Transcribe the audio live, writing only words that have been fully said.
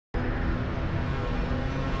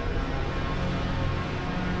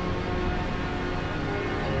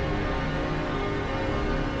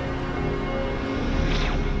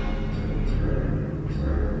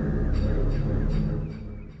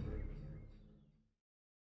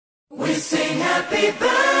sing happy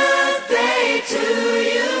birthday to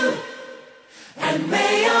you, and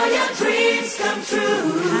may all your dreams come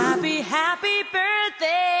true. Happy, happy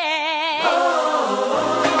birthday.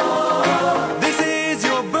 Oh, this is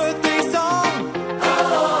your birthday song.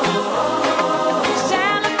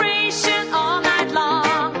 Celebration all night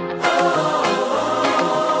long.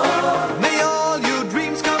 May all your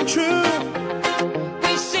dreams come true.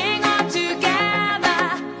 We sing all together.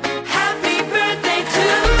 happy birthday to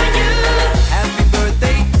you. Happy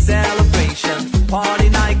birthday celebration. Party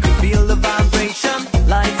night, could feel the vibration.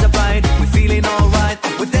 Lights are bright, we're feeling alright.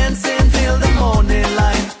 We're dancing till the morning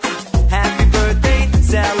light. Happy birthday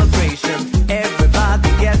celebration. Everybody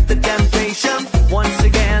get the temptation. Once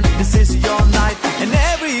again, this is your night, and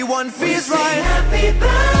everyone feels Sing right. happy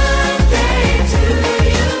birthday to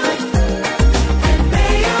you, and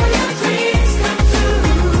may all your dreams come true.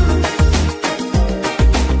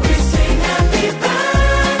 We sing happy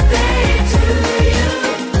birthday to you,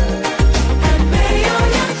 and may all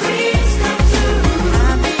your dreams come true.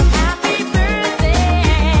 Happy, happy birthday.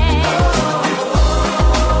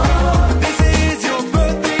 This is your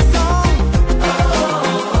birthday song.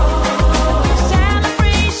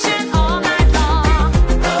 Celebration all night long.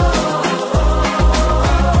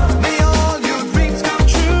 May all your dreams come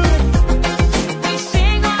true. We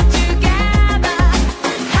sing all together.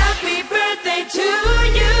 Happy birthday to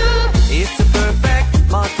you. It's a perfect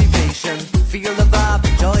motivation. Feel the vibe,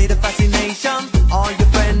 enjoy the fascination. All your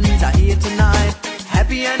friends are here tonight.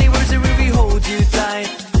 Happy anniversary, we hold you tight.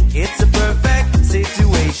 It's a perfect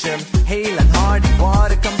situation. Hale and hard,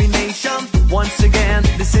 what a combination. Once again,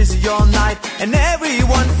 this is your night, and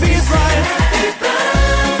everyone feels right.